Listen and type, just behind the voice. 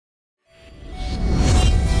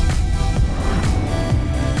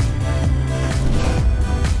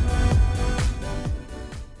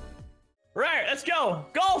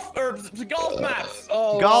golf maps.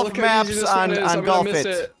 Oh, golf maps on Golf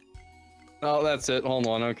It. Oh, that's it. Hold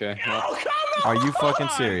on. Okay. Oh, come on. Are you fucking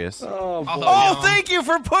serious? Oh, boy. Oh, thank you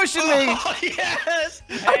for pushing me. Oh, yes.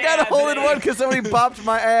 I got a hole in one because somebody bopped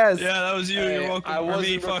my ass. Yeah, that was you. You're welcome. I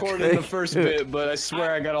wasn't recording the first bit, but I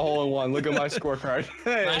swear I got a hole in one. Look at my scorecard.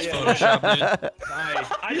 Nice Photoshop, dude.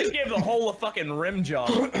 Nice. I just gave the whole a fucking rim job.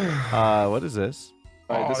 What is this?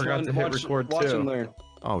 All right, this I forgot one, to hit record watch too. and learn.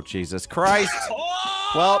 Oh, Jesus Christ.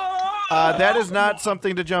 Oh! Well, that is not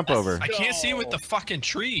something to jump over. I can't see with the fucking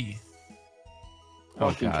tree. Oh,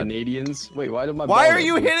 Fucking God. Canadians. Wait, why did my Why ball are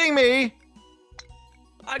you open? hitting me?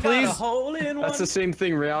 I got Please? a hole in one. That's the same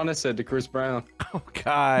thing Rihanna said to Chris Brown. Oh,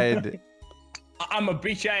 God. I'm a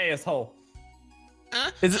beach asshole.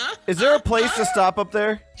 Is there a place to stop up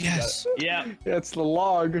there? Yes. Yeah. That's the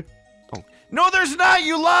log. No, there's not.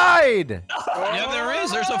 You lied. Yeah, there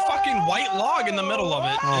is. There's a fucking white log in the middle of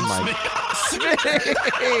it. Oh, my And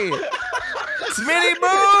Smitty! Smitty,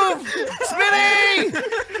 move! Smitty!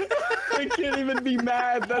 I can't even be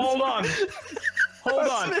mad. That's Hold on. Hold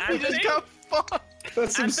on. He Anthony? just got fucked.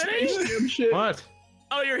 That's some Anthony? Space Jam shit. What?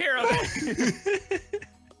 Oh, you're here. Okay.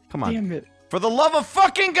 Come on. Damn it. For the love of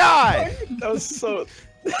fucking God! That was so.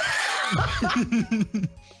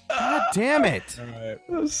 God damn it. That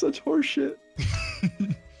was such horseshit.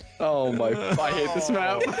 Oh my! I hate this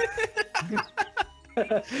map.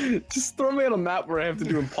 Just throw me on a map where I have to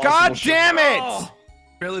do impossible. God shit. damn it! Oh.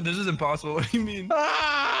 Really, this is impossible. What do you mean?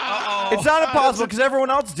 Ah! Uh-oh. It's not impossible because everyone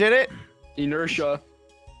else did it. Inertia.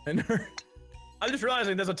 And I'm just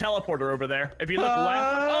realizing there's a teleporter over there. If you look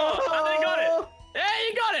left. Oh, Anthony got it. Hey,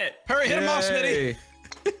 you got it. Hurry, hit him off, Smitty.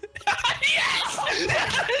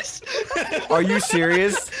 Yes. Are you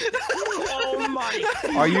serious? Oh my.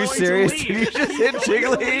 Are you Going to serious? leave. Did you just hit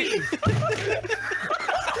Jiggly?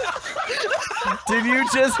 Did you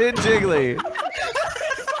just hit Jiggly?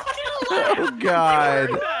 Oh, God.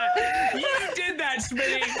 You did that,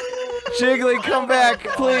 Smitty. Jiggly, come back,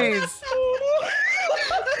 please.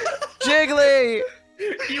 Jiggly!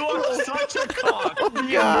 You are such a cock.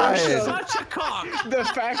 You God. are such a cock. The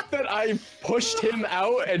fact that I pushed him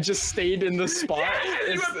out and just stayed in the spot You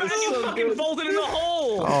is were back and so fucking good. folded in the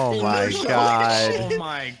hole. Oh my God. Oh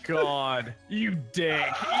my god. You dick.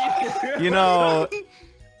 You know,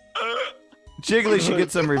 Jiggly should get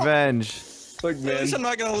some revenge. Look, At man. least I'm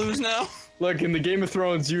not gonna lose now. Look, in the Game of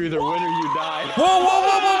Thrones, you either win or you die. Whoa, whoa,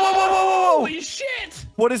 whoa, whoa, whoa, whoa, whoa, whoa! Holy shit.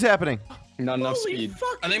 What is happening? Not enough Holy speed.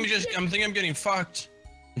 fuck. I think I'm getting fucked.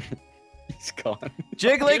 He's gone.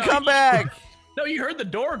 Jiggly, come back! No, you heard the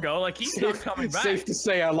door go. Like, he's not coming back. Safe to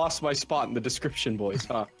say I lost my spot in the description, boys,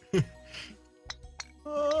 huh?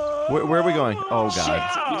 Where are we going? Oh,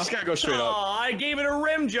 God. You just gotta go straight up. Oh, I gave it a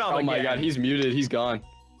rim job Oh my again. god, he's muted. He's gone.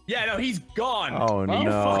 Yeah, no, he's gone. Oh, You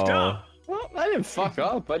fucked no. up. Well, I didn't fuck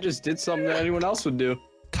up. I just did something that anyone else would do.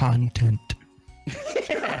 Content.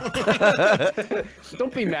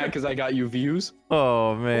 Don't be mad because I got you views.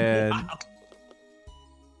 Oh, man.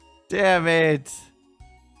 Damn it.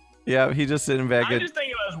 Yeah, he's just sitting back I at... just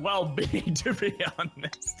think it was well-being, to be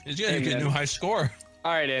honest. He's gonna Hey, get a man. new high score.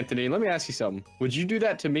 All right, Anthony, let me ask you something. Would you do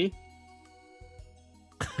that to me?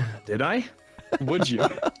 Did I? Would you?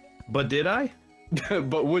 But did I?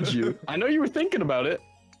 But would you? I know you were thinking about it.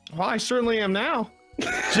 Well, I certainly am now.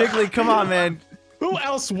 Jiggly, come on, man. Who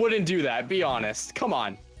else wouldn't do that? Be honest. Come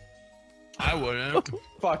on. I wouldn't.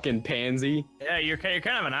 Fucking pansy. Yeah, you're kind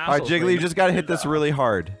of an All asshole. right, Jiggly, you just gotta hit this really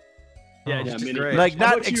hard. Yeah, Oh, just mini- great. Like, How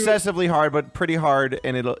not about you- excessively hard, but pretty hard,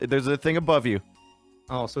 and there's a thing above you.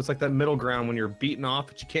 Oh, so it's like that middle ground when you're beaten off,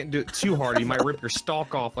 but you can't do it too hard. You might rip your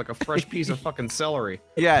stalk off like a fresh piece of fucking celery.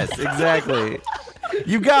 Yes, exactly.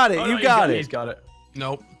 You got it, Oh, no, you got He's it. got it.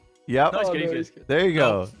 Nope. Yep, No, he's Oh, good, no, he's he's there you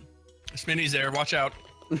go. Smitty's there. Watch out.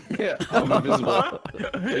 Yeah, I'm invisible.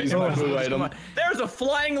 He's my blue item. There's a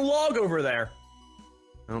flying log over there.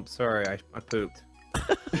 Oh, sorry, I pooped.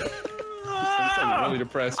 I'm really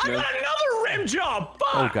depressed, I man. got another rim job. Fuck.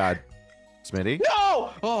 Oh, God. Smitty?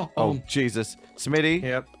 No! Oh, Jesus. Smitty?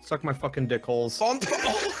 Yep, suck my fucking dick holes. No! dick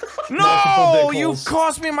You holes.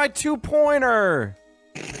 cost me my 2-pointer!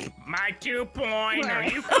 My 2-pointer.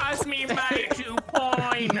 You cost me my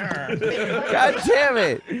 2-pointer. God damn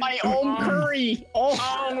it! My own curry. Oh,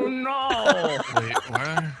 Oh no. Wait,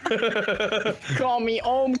 what? call me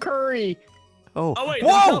Om Curry. Oh, Oh wait,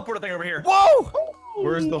 there's a whoa! teleporter thing over here. Whoa!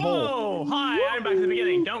 Where's the hole? Oh, hi, I'm back to the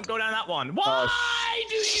beginning. Don't go down that one. Why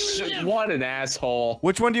do you live? What an asshole.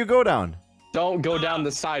 Which one do you go down? Don't go down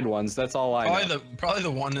the side ones. That's all I know. Probably the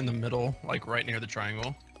one in the middle, like right near the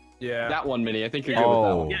triangle. Yeah. That one, Minnie. I think you're good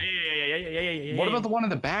Oh. with Yeah, yeah, yeah. that one. What about the one in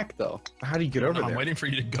the back, though? How do you get over I'm there? waiting for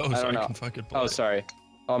you to go so don't I know. can fucking play. Oh, sorry.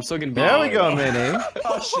 Oh, I'm still gonna be. There we go, Minnie.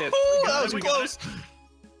 Oh shit. That was close.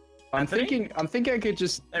 I'm thinking I could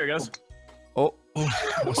just. There he goes. Oh.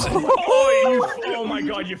 Oh my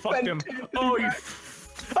god, you fucked him. Oh, you.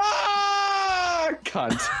 Ah,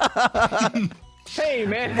 cunt. Hey,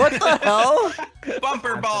 man. What the hell?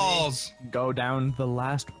 Bumper balls. Go down the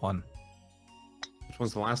last one. Which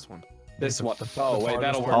one's the last one? This one. Oh wait,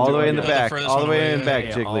 that'll work. All the way in the Yeah, back. the furthest All the one way away, in the back,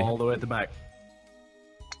 Yeah, Jiggly. all the way at the back.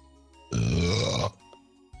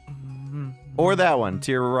 Or that one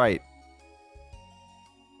to your right.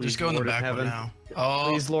 Just go in the Lord in back one heaven. now. Oh,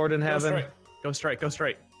 Please, Lord in Go heaven. straight. Go straight. Go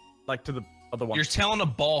straight. Like to the other one. you're telling a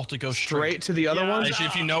ball to go Straight to the other Yeah, one. Actually,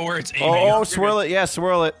 if you know where it's aiming. Oh, swirl it. Yeah,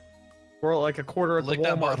 swirl it. We're like a quarter at the Lick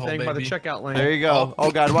that Walmart butthole, thing by the baby. checkout lane. There you go.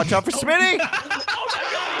 Oh, God. Watch out for Smitty.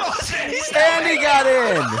 Oh, And he got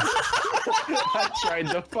in. I tried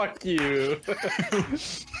to fuck you.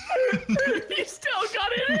 He still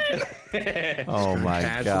got it in. Oh, my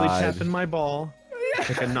Casually God. tapping my ball.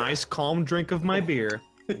 Take a nice calm drink of my beer.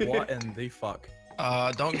 What in the fuck?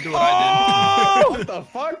 don't do what I What the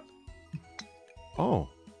fuck? Oh.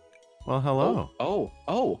 Well, hello. Oh.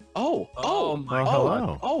 Oh my Well,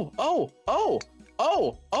 god. hello. Oh.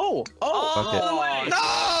 Okay. did.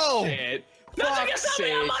 No! Shit. Nothing can Fuck's stop me.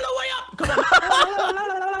 sake. I'm on the way up.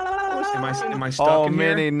 Come on. Am I stuck Oh, in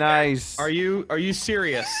here? Minnie, nice. Are you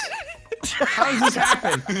serious? How does this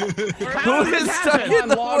happen? Who is stuck in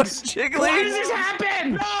the woods? Jiggly? Why does this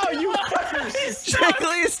happen? No, you fuckers.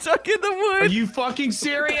 Jiggly is stuck in the Are woods. you fucking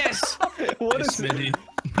serious? What Hey, is Smitty.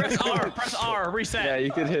 Press R. Reset. Yeah,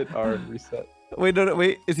 you could hit R reset. Wait, no,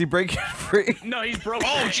 wait. Is he breaking free? No, he's broken.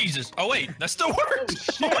 Oh, Jesus. Oh, wait. That still worked.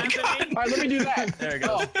 Oh, my God. All right, let me do that. There you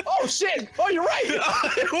go. Oh shit. Oh, you're right.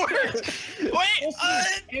 It worked. Wait.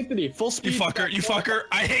 Anthony, full You speed. fucker. You fucker.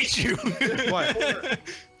 I hate you. What?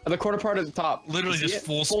 The corner part at the top. Literally You see just it?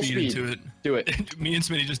 full speed into it. Do it. Me and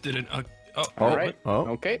Smitty just did it. Oh, All right. Oh.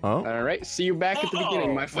 Okay. Oh. All right. See you back at the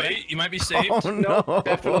beginning, my friend. Wait, you might be saved. Oh, no. No,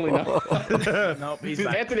 definitely not. Nope, he's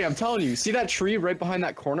back. Anthony, I'm telling you, see that tree right behind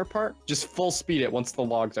that corner part? Just full speed it once the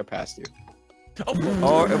logs are past you. Or,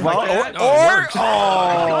 well, God. or, Oh, it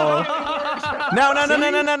oh.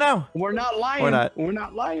 No. We're not lying. We're not. We're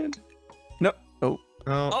not lying. No. Oh.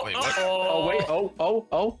 Oh, Wait, what? Oh wait.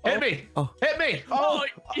 Oh. hit me! Oh. Hit me! Oh,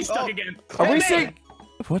 he's stuck again. Are we Hit me! saying?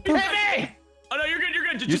 What the? Hit me! Oh no, you're good. You're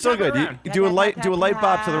good. You're Just so tap it good. You around. do a light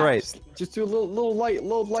bop to the right. Just do a little light.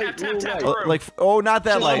 Tap. Like, oh, not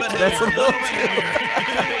that light. That's a little.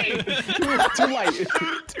 Too light.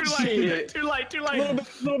 Too light. Too light. Too light.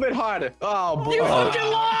 little bit harder. Oh boy. You fucking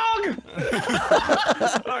log!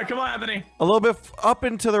 All right, come on, Anthony. A little bit up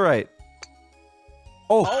and to the right.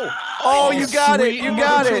 Oh, you got it. Sweet You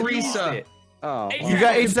got Mother it. Teresa. Oh. You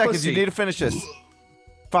got 8 Fucking seconds. pussy. You need to finish this. I'm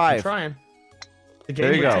 5. trying. The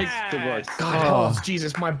There you game go. takes- Good work. God, Oh. oh,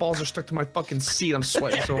 Jesus, my balls are stuck to my fucking seat. I'm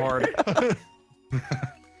sweating so hard.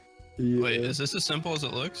 Wait, is this as simple as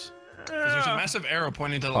it looks? 'Cause there's a massive arrow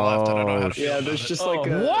pointing to the left, and I don't know how to feel Yeah, about there's it. just Oh, like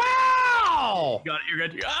a... Wow! You got it. You're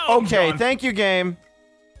good. Oh, Okay, gone. thank you, game.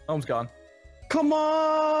 Home's gone. Come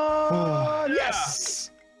on!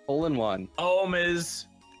 Yes! Hole in one. Ohm is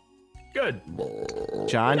good.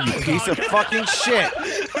 John, you piece of fucking shit.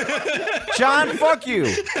 John, fuck you.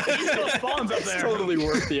 He still spawns up It's there. totally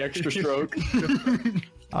worth the extra stroke.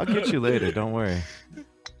 I'll get you later. Don't worry.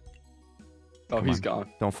 Oh, he's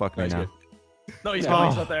gone. Don't fuck me He's now. good. No, he's No. gone.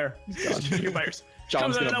 He's not there. gone. You're by yourself. John's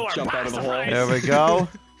Comes out of gonna nowhere. jump out of the hole. Surprise. There we go.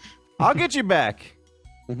 I'll get you back.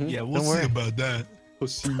 Yeah, we'll Don't see worry. about that.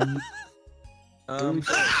 Pussy.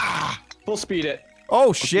 Ah! Full speed it.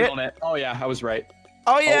 Oh shit. On it. Oh yeah, I was right.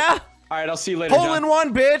 Oh yeah. All right, I'll see you later, Hole John. in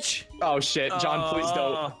one, bitch. Oh shit, John, please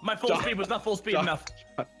don't. My full John. speed was not full speed John. enough.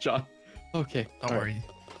 John. Okay. Don't all right. worry.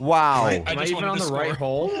 Wow. I Am I just even wanted on to the right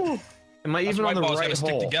score. hole? Am I That's even why on the balls right gotta stick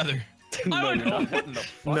hole? together. I don't know. no. What in the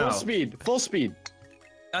fuck? No. Full speed. Full speed.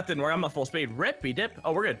 That didn't work. I'm not full speed. Rippy dip.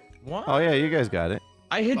 Oh, we're good. What? Oh yeah, you guys got it.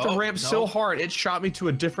 I hit the Oh, ramp no. so hard, it shot me to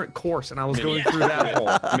a different course, and I was Mini. going through that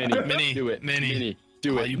hole. Mini. Do it. Mini.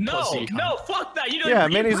 Do Oh, it. you No, pussy. no, fuck that. You Yeah,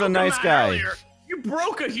 you Minnie's a broke nice him guy. earlier. You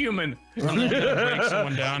broke a human. I'm not gonna break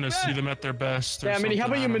someone down to see them at their best. Or Yeah, Mini, how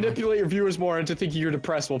about something, you I don't know. manipulate your viewers more into thinking you're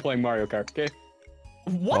depressed while playing Mario Kart, okay?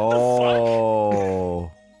 What Oh. the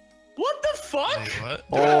fuck? What the fuck? Wait,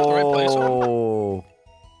 what? Did I have the right place on? Oh.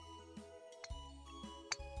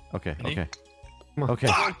 Okay. Minnie? Okay. Come on. Okay.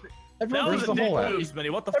 That Where's was a the dick hole at? move, Minnie.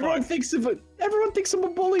 What the Everyone fuck? thinks of it. Everyone thinks I'm a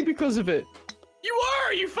bully because of it. You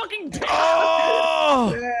are. You fucking dick.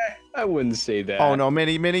 Oh. I wouldn't say that. Oh no,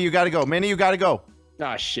 Minnie, you gotta go. Minnie, you gotta go.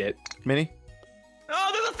 Ah, shit. Minnie. Oh,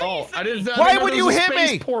 there's a thief. Oh, I didn't. Why I didn't know would there you was a hit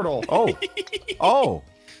space me? Portal. Oh. Oh.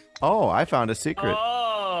 Oh, I found a secret.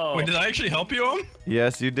 Oh. Oh. Wait, did I actually help you?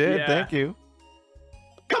 Yes, you did. Yeah. Thank you.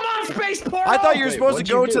 Come on, space portal! I thought you were Wait, supposed to what'd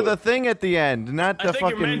go you to do? the thing at the end, not the I think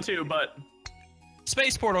fucking. you're meant to, but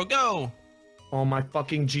Space portal, go. Oh my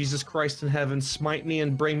fucking Jesus Christ in heaven, smite me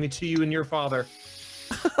and bring me to you and your father.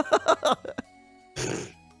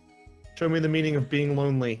 Show me the meaning of being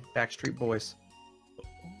lonely, Backstreet Boys.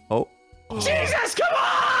 Oh, Jesus, come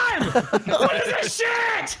on! What is this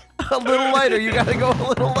shit? a little lighter. You gotta go a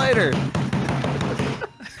little lighter.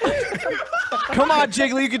 Come on,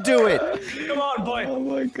 Jiggly, you can do it. come on, boy. Oh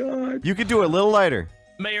my god. You can do it a little lighter.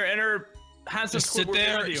 May your inner hands Just sit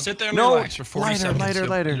there and No, relax for 40 lighter, seconds. lighter,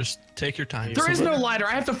 lighter. Just take your time. There is no lighter.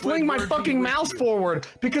 I have to fling my fucking mouse forward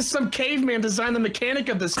because some caveman designed the mechanic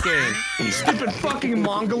of this game. You stupid fucking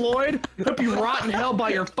mongoloid. Hope you rot in hell by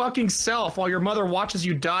your fucking self while your mother watches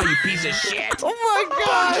you die, you piece of shit. Oh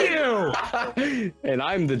my Fuck you! And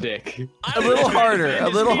I'm the dick. A little harder, a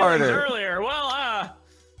little harder. Earlier, well,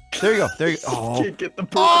 There you go. There you go. Oh. Can't get the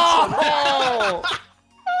Oh!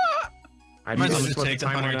 I Might as well need just to take the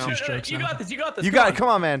timer now. 102 strikes you now. got this. You got this. You got it. Come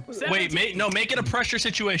on, man. Wait, make it a pressure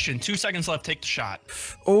situation. 2 seconds left, take the shot.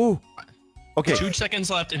 Oh. Okay. 2 seconds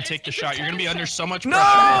left and take the shot. You're gonna be under so much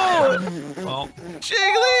pressure. No! Well,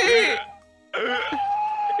 Jiggly!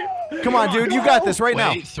 Come on, dude. You got this right now.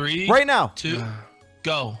 wait, 3, Right now. 2,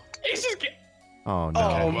 go. He's just get... Oh, no.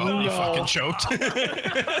 Okay, well, you no. fucking choked.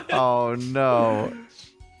 Oh, no.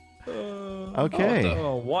 Okay.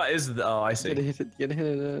 Oh, what is the? Oh, I see. Get hit. Get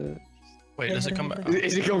hit. Wait, does it come back?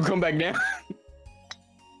 Is it gonna come back now?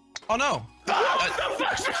 Oh no!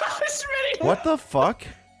 What the fuck?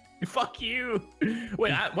 Fuck you.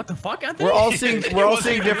 Wait, what the fuck, Anthony? We're all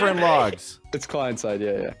seeing different logs. It's client side.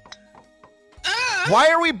 Yeah. Why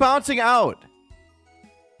are we bouncing out?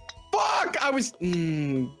 Fuck! I was.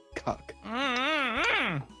 Cuck.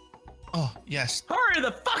 Oh yes. Hurry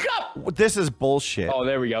the fuck up! This is bullshit. Oh,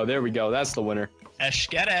 there we go. There we go. That's the winner. Esh,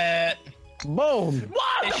 get it. Boom.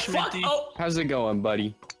 What the Ish, fuck? Mitty. Oh, How's it going,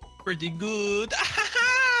 buddy? Pretty good.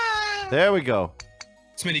 There we go.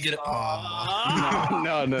 Smitty, get it. Oh.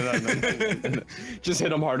 No. Just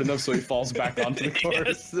hit him hard enough so he falls back onto the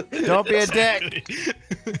course. Don't be a dick.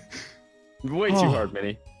 Way too Oh. hard,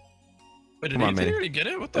 Minnie. Wait, did Come on, Anthony Mitty. already get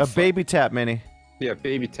it? What the A fuck? baby tap, Minnie. Yeah,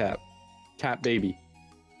 baby tap. Tap baby.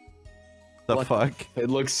 The What fuck? It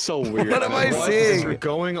looks so weird. What am I What seeing? is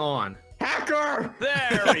going on? Hacker!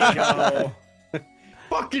 there we go.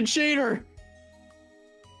 Fucking cheater!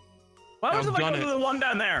 Why was it like done go it. to the one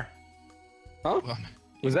down there? Huh? Well,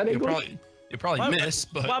 Was that you English? probably What- miss,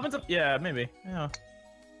 but What happens if? Yeah, maybe. Yeah.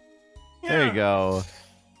 There you go.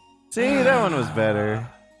 See, that one was better.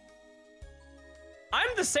 I'm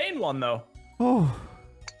the sane one though. Oh.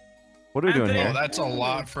 What are we doing Anthony- here? oh, that's a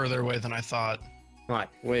lot further away than I thought. What?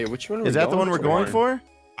 Wait, which one are we Is that the one we're going for?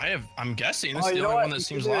 I'm guessing this Oh, is you the know only what? one that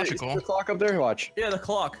seems Is logical. the clock up there? Watch. Yeah, the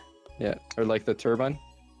clock. Yeah, or like the turbine.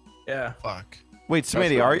 Yeah. Fuck. Wait,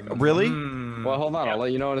 Smitty, are you really? Hmm. Well, hold on. Yeah. I'll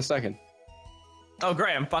let you know in a second. Oh,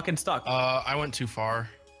 great! I'm fucking stuck. I went too far.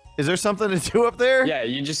 Is there something to do up there? Yeah,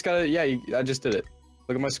 you just gotta. Yeah, I just did it.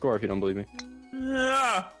 Look at my score if you don't believe me.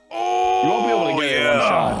 Yeah. You won't be able to get it in one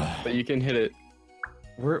shot, but you can hit it.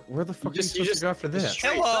 Where the fuck just- are you you supposed just- to go after this?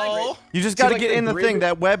 Hello. You just See, got to like, get the in the grid- thing.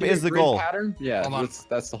 That web see is the grid goal. Pattern? Yeah, Hold on.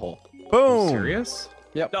 that's the hole. Boom. Serious?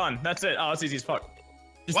 Done. That's it. Oh, it's easy as fuck.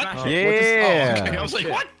 Just What? smash Oh, it. Yeah. Oh, okay. I was like,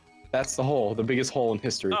 what? That's the hole, the biggest hole in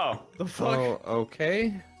history. Oh, the fuck. Oh,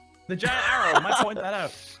 okay. The giant arrow might point that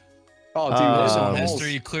out. Oh, dude, Uh, there's In some Um, holes.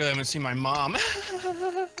 history, you clearly haven't seen my mom.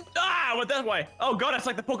 Ah, went that way. Oh god, it's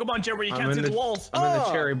like the Pokemon gym where you I'm can't in see the the- walls. I'm in the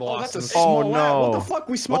cherry Oh, that's a blossoms. Oh, small no. What the fuck?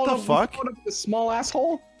 We small What the enough- fuck? We small enough the small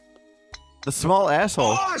asshole? The small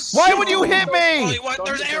asshole. Oh, Why shit. would you hit me? Wait, what?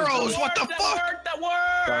 There's arrows. What the That fuck? worked, that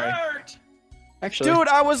worked! Actually, Dude,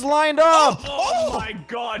 I was lined up. Oh my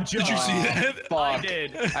god, John. Did you see that? I fuck.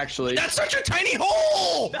 did. Actually, That's such a tiny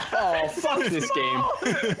hole. oh fuck this game.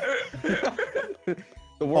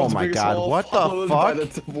 The Oh world's my biggest God, hole what the followed by fuck?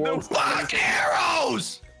 the world's Fuck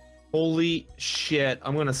arrows. Holy shit!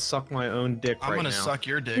 I'm gonna suck my own dick I'm right gonna now. suck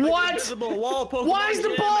your dick. What? Invisible wall Pokemon Why is the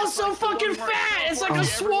gym, ball it's so like the fucking one where fat? It's like a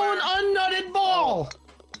everywhere. swollen, unnutted ball.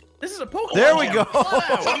 This is a Pokemon There we gym. go.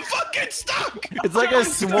 I'm fucking stuck. It's like a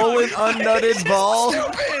swollen, unnutted ball.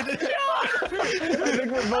 Stupid. I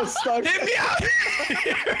think we're both stuck. Hit me out.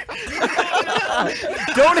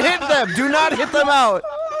 Don't hit them. Do not hit them out.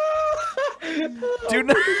 Do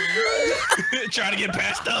not. Trying to get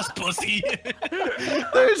past us, pussy.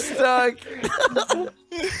 They're stuck.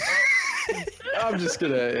 I'm just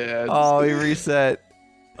gonna. Yeah, Oh, he reset.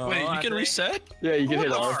 Wait, you can reset? yeah, you can What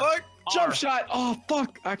hit the R. fuck? Jump shot! Oh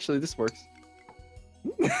fuck! Actually, this works.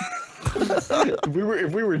 If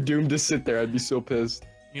we were doomed to sit there, I'd be so pissed.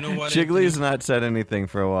 You know what? Jiggly's not said anything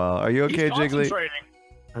for a while. Are you okay, He's Jiggly?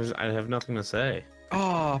 concentrating. I have nothing to say.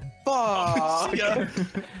 Oh, fuck.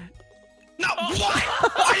 No, what?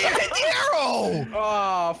 Why you hit the arrow?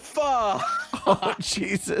 Oh, fuck. Oh,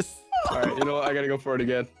 Jesus. All right, you know what? I gotta go for it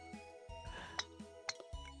again.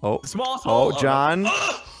 Oh, The smallest hole. oh, John.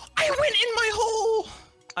 I went in my hole.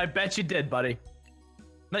 I bet you did, buddy.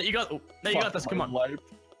 No, you got. No, you got this. Come on. Life.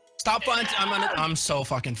 Stop fun. I'm so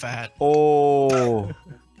fucking fat. Oh.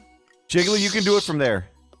 Jiggly, you can do it from there.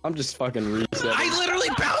 I'm just fucking resetting. I literally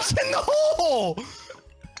bounced in the hole.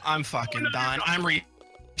 I'm fucking done. I'm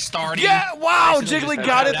restarting. Yeah, wow, I should've Jiggly just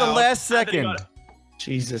got got it the out. last I think you second. got it.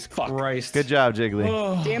 Jesus Christ. Good job, Jiggly.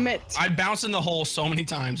 Oh. Damn it. I bounced in the hole so many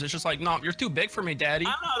times. It's just like, no, you're too big for me, Daddy. I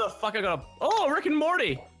don't know how the fuck I got. Oh, Rick and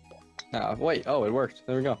Morty. Wait. Oh, it worked.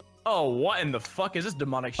 There we go. Oh, what in the fuck is this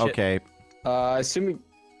demonic shit? Okay. Assuming.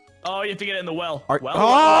 Oh, you have to get it in the well. Are- Well.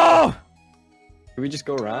 oh! Can we just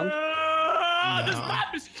go around? This No.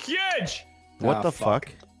 map is huge. What Ah, the fuck.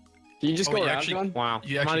 fuck? Can you just Oh, go you around, actually- John? Wow.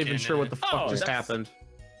 You I'm not actually even can, sure what the fuck Oh, just that's- happened.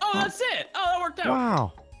 Oh, that's it. Oh, that worked out.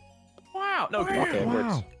 Wow. Wow. No, Okay, it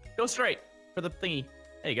works. Wow. go straight for the thingy.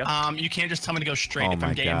 There you go. You can't just tell me to go straight. Oh If my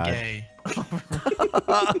I'm gay, God. I'm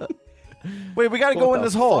gay. Wait, we gotta go What in the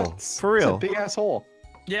this hole. fuck? For real. It's a big ass hole.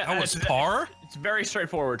 Yeah. Oh, and it's par? It's very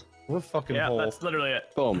straightforward. What fucking Yeah, hole? that's literally it.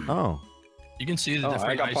 Boom. Oh. You can see the Oh, I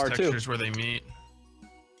different got ice par two. textures where they meet.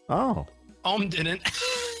 Oh. Didn't.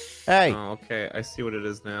 Hey. Oh, okay. I see what it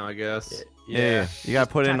is now, I guess. Yeah. You gotta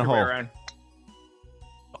put it in the Tap your way hole. around.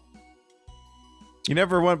 You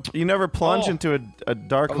never plunge Oh. into a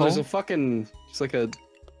dark Oh, hole? there's a fucking, just like a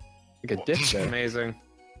ditch there. Amazing.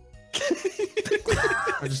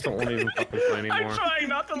 I just don't want to even fucking play I'm anymore. trying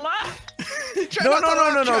not to laugh.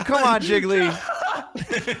 No. Come on, Jiggly.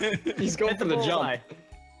 He's going for the jump. Bullseye.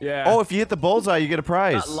 Yeah. Oh, if you hit the bullseye, you get a that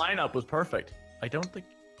prize. lineup was perfect. I don't think.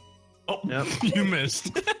 Oh, Yep. You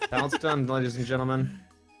missed. Bounce done, ladies and gentlemen.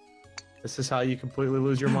 This is how you completely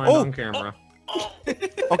lose your mind Oh. on camera.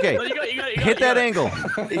 Okay. No, you got it. Hit that angle.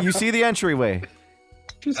 You see the entryway.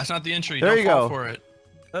 That's not the entry. There Don't you fall go. for it.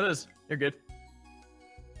 That is. You're good.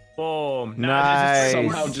 Boom. Nice.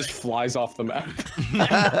 Somehow just flies off the map.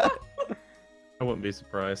 I wouldn't be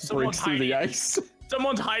surprised. Someone's Breaks through the hiding. ice.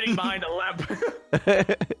 Someone's hiding behind a lamp.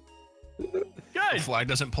 The Good. flag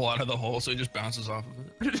doesn't pull out of the hole, so it just bounces off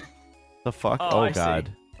of it. The fuck? Oh, Oh, I see.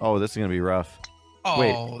 God. Oh, this is gonna be rough. Oh,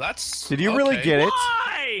 Wait. that's. Did you really okay. get it?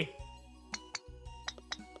 Why?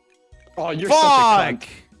 Oh, you're Fuck! such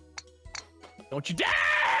a cunt. Don't you dare!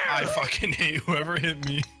 I fucking hate whoever hit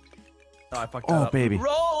me. Oh, I fucked that Oh, up. baby.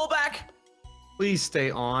 Roll back. Please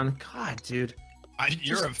stay on. God, dude.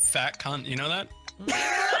 You're a fat cunt. You know that?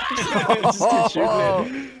 Just keep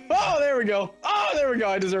shooting it. Oh, there we go. Oh, there we go.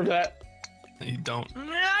 I deserve that. You don't.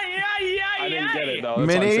 I didn't get it though. That's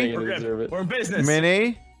Mini? why I'm saying We're I deserve good. it. We're in business.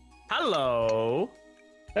 Minnie? Hello.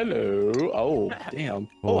 Hello. Oh, damn.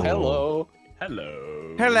 Oh, Oh. hello.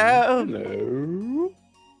 Hello. Hello. Hello.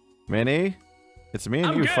 Minnie? It's me and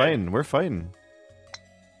I'm you good. fighting. We're fighting.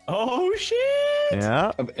 Oh shit.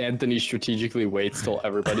 Yeah. Anthony strategically waits till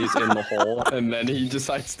everybody's in the hole and then he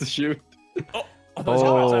decides to shoot. Oh,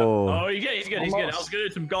 Oh. he's good. He's good. He's good. I was Almost. gonna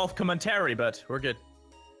do some golf commentary, but we're good.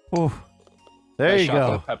 Ooh. There Nice you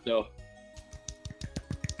shot go. for Pepto.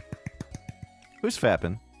 Who's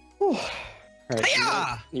fapping? All right,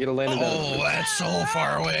 Hiya! you gotta land it Oh, down. that's so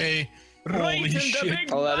far away. Right Holy in the shit. big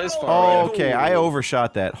Oh, that is battle. far Oh, away. okay. I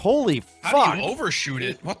overshot that. Holy How fuck. do you overshoot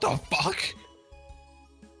it? What the fuck?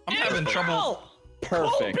 I'm having trouble.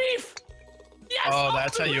 Cold Perfect. beef. Yes. Oh,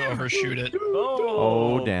 that's how you overshoot it.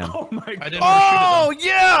 Oh. Oh, damn. Oh my I god. didn't Oh,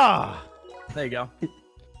 yeah. There you go. It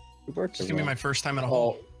worked. It's gonna be my first time in a Oh,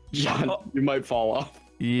 hole. John, Oh. you might fall off.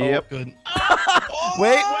 Yep. Good.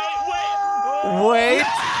 Wait. Wait. Wait.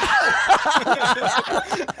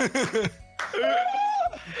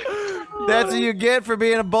 That's what you get for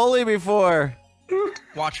being a bully before.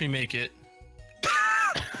 Watch me make it.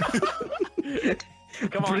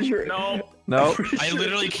 Come on. Pretty sure- No. No. I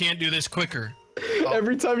literally can't do this quicker.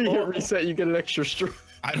 Every time you hit reset, you get an extra stroke.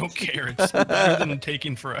 I don't care. It's better than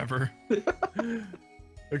taking forever.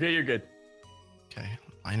 Okay, you're good. Okay,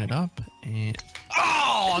 line it up and.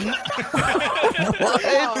 Oh no!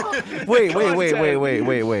 Wait.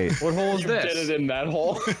 Wait. What hole is You this? did it in that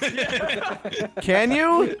hole. Can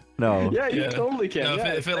you? No. Yeah, you Yeah. totally can. No,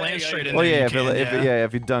 yeah. if it lands straight in Oh there, yeah, you if can,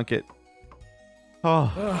 if you dunk it.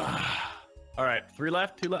 Oh. All right, 3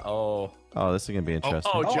 left, 2 left. Oh. Oh, this is gonna be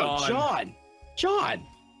interesting. Oh, Oh, John. John.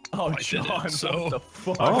 Oh, I did it, John. so- What the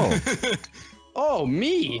fuck? Oh. Oh,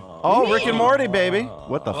 me. Oh, Rick and Morty, baby.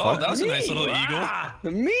 What the Oh, fuck? that was a nice little eagle. Ah,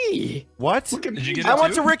 Me. What? Did you get it I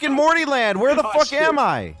went too? to Rick and Morty land. Where the Oh, fuck shit. am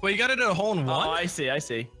I? Wait, you got it at a hole in oh, one? I see. I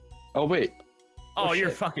see. Oh, wait. Oh, Oh, you're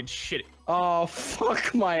shit. fucking shitty. Oh,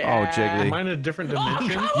 fuck my Oh, ass. Jiggly. Am I in a different Oh,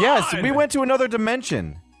 dimension? come Yes, on! we went to another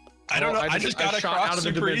dimension. I don't know. Well, I just got shot out across of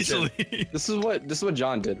the super dimension. easily. This is what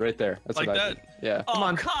John did right there. That's Like what I that? did. Yeah. Oh,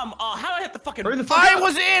 on. come on. How I hit the fucking... Hurry the fuck I up.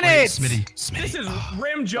 was in Wait, it. Smitty. This is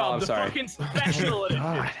rim job, I'm the sorry. fucking special edition.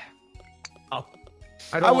 God. Oh.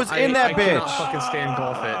 I was in that I cannot bitch. fucking stand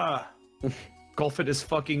Golf It. Ah. Golf It is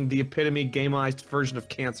fucking the epitome gameized version of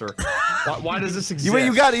cancer. Why does this exist?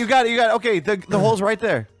 You got it. Okay, the hole's right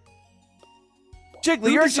there. Jiggly, Who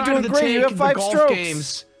you're actually decided doing to great. You take have the 5 golf strokes.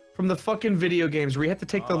 games from the fucking video games where you have to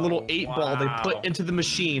take the little 8-ball they wow. put into the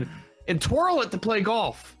machine and twirl it to play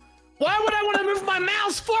golf? Why would I want to move my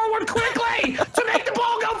mouse forward quickly to make the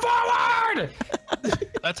ball go forward?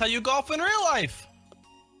 That's how you golf in real life.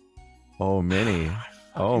 Oh, Minnie.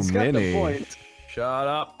 Oh, He's got the Minnie. point. Shut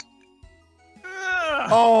up. Ah,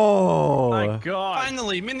 Oh. my God.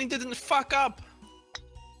 Finally, Minnie didn't fuck up.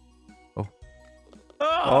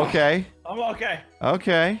 Oh, Okay. I'm okay.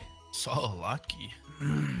 Okay. So lucky.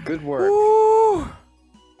 Good work. Ooh.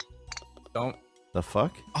 Don't. The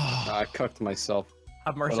fuck? Oh, I cucked myself.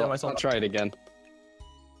 Have mercy But on I'll myself. try it again.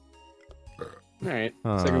 All right.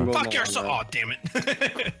 Uh. Second goal. fuck yourself. Oh, damn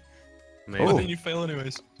it. Oh. Well, then you fail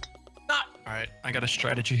anyways. Not. All right, I got a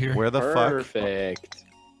strategy here. Where the fuck? Perfect.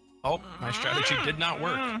 Oh, my strategy did not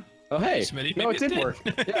work. Oh, hey. Smitty, No, maybe it did work.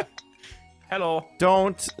 Yeah. Hello.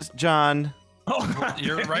 Don't, John. Oh,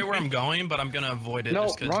 You're right where I'm going, but I'm gonna avoid it. No,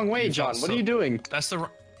 just 'cause wrong way, you felt John. What so- are you doing? That's the.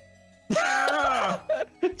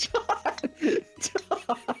 John.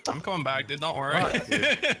 I'm coming back, dude. Don't worry.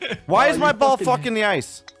 Why Oh, is my you ball fucking- fucking the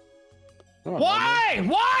ice? Oh, Why?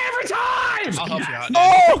 Why every time? I'll help you out. dude.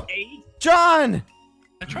 Oh! John!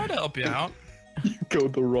 I tried to help you out. Go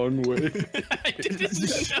the wrong way. I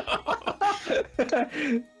didn't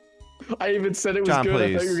know. I even said it was John, good.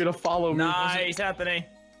 I thought please. you were gonna follow me. nice, Anthony.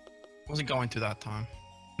 Wasn't going to that time.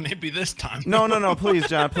 Maybe this time. No, please,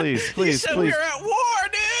 John, please, You please, said we please. were at war,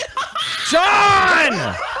 dude.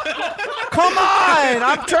 John! Come on!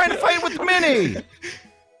 I'm trying to fight with Minnie!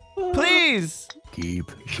 Please!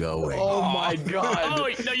 Keep going. Oh my god. Oh,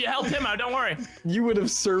 no, you helped him out. Don't worry. You would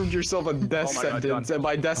have served yourself a death Oh my God, sentence, John. and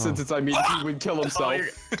by death sentence I mean he would kill himself.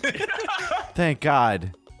 you're- Thank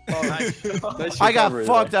God. Nice. Nice I got recovery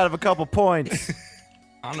fucked there. out of a couple points.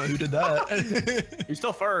 I don't know who did that. You're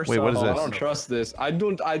still first. Wait, what is Oh, I this? don't trust this. I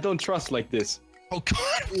don't trust like this. Oh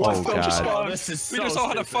god. Oh, We just God. saw- Oh, this is we so just all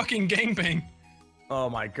had a stupid. fucking gangbang. Oh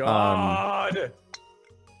my God.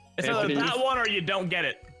 It's either Anthony. that one or you don't get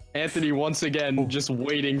it. Anthony once again just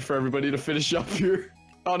waiting for everybody to finish up here.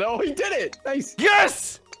 Oh no, he did it! Nice.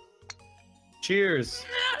 Yes! Cheers.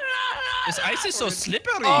 This ice is so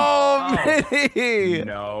slippery. Oh, Minnie!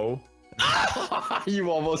 No.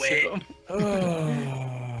 You almost hit him.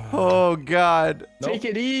 Oh, God. Take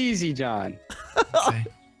it easy, John. Okay.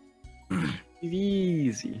 Take it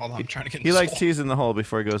easy. Hold on, I'm trying to get He this likes hole. teasing the hole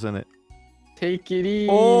before he goes in it. Take it easy.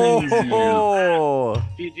 Oh!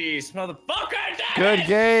 GG's, motherfucker. Good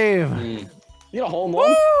game. You got a hole in one?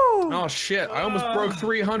 Woo! Oh shit! I almost broke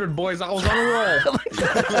 300, boys. I was on a roll.